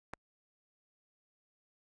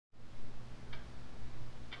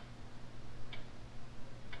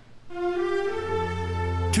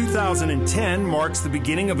2010 marks the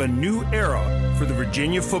beginning of a new era for the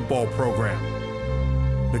Virginia football program.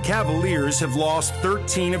 The Cavaliers have lost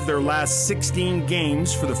 13 of their last 16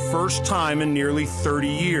 games for the first time in nearly 30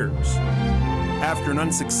 years. After an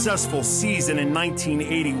unsuccessful season in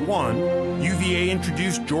 1981, UVA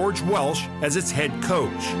introduced George Welsh as its head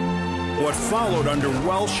coach. What followed under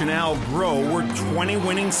Welsh and Al Groh were 20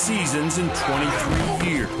 winning seasons in 23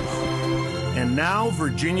 years. And now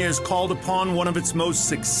Virginia has called upon one of its most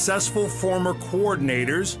successful former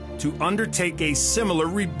coordinators to undertake a similar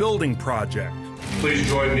rebuilding project. Please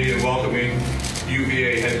join me in welcoming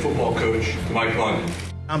UVA head football coach Mike London.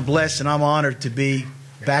 I'm blessed and I'm honored to be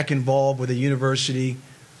back involved with a university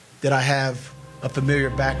that I have a familiar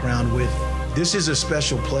background with. This is a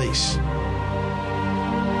special place.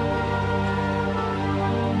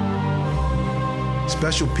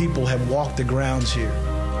 Special people have walked the grounds here.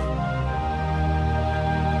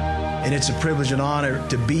 And it's a privilege and honor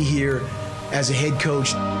to be here as a head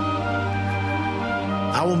coach.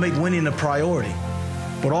 I will make winning a priority,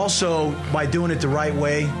 but also by doing it the right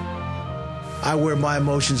way, I wear my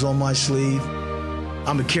emotions on my sleeve.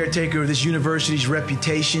 I'm a caretaker of this university's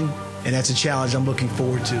reputation, and that's a challenge I'm looking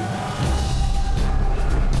forward to.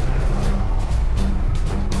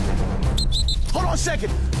 Hold on a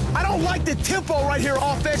second. I don't like the tempo right here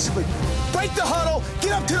offensively. Break the huddle,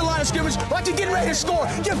 get up to the line of scrimmage like you're getting ready to score.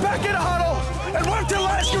 Get back in the huddle and run to the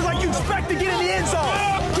line of scrimmage like you expect to get in the end zone.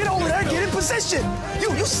 Get over there, get in position. You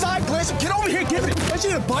side glance him, get over here, give it. Let's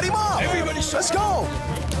you to butt him up. Let's go.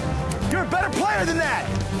 You're a better player than that.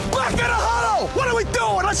 Back in the huddle. What are we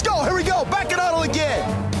doing? Let's go. Here we go. Back in the huddle again.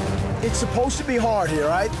 It's supposed to be hard here,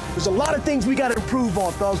 right? There's a lot of things we got to improve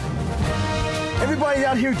on, fellas. Everybody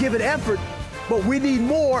out here giving effort, but we need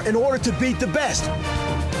more in order to beat the best.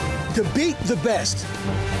 To beat the best.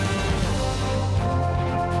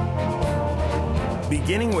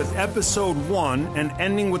 Beginning with episode 1 and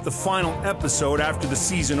ending with the final episode after the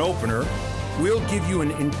season opener, we'll give you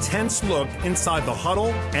an intense look inside the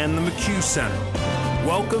huddle and the McHugh Center.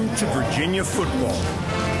 Welcome to Virginia football,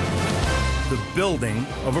 the building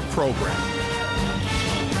of a program.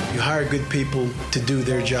 You hire good people to do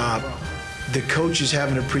their job. The coaches have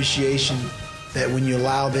an appreciation that when you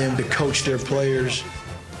allow them to coach their players,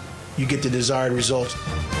 you get the desired results.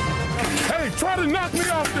 Hey, try to knock me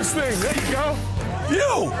off this thing. There you go.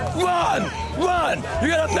 You! Run! Run! You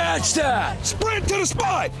gotta match that! Sprint to the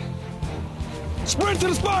spot! Sprint to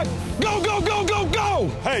the spot! Go, go, go, go, go!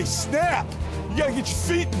 Hey, snap! You gotta get your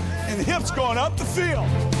feet and hips going up the field.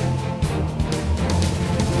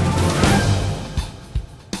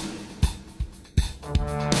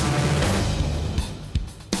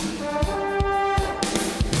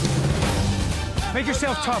 Make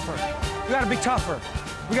yourself tougher. You gotta be tougher.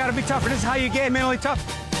 We gotta be tougher. This is how you get mentally tough.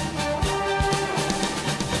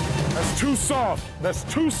 That's too soft. That's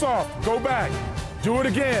too soft. Go back. Do it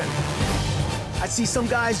again. I see some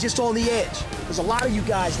guys just on the edge. There's a lot of you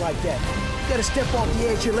guys like that. You gotta step off the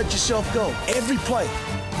edge and let yourself go. Every play.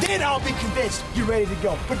 Then I'll be convinced you're ready to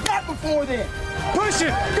go. But not before then. Push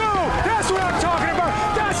it. Go. That's what I'm talking about.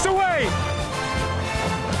 That's the way.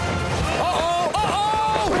 Uh-oh. Uh-oh.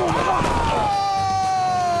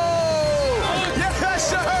 Yes,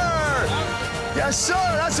 sir. Yes, sir.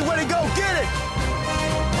 That's the way to go. Get it.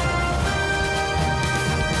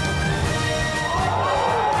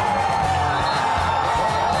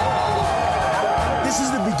 This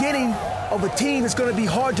is the beginning of a team that's going to be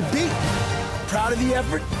hard to beat. Proud of the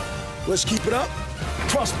effort. Let's keep it up.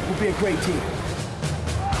 Trust me, we'll be a great team.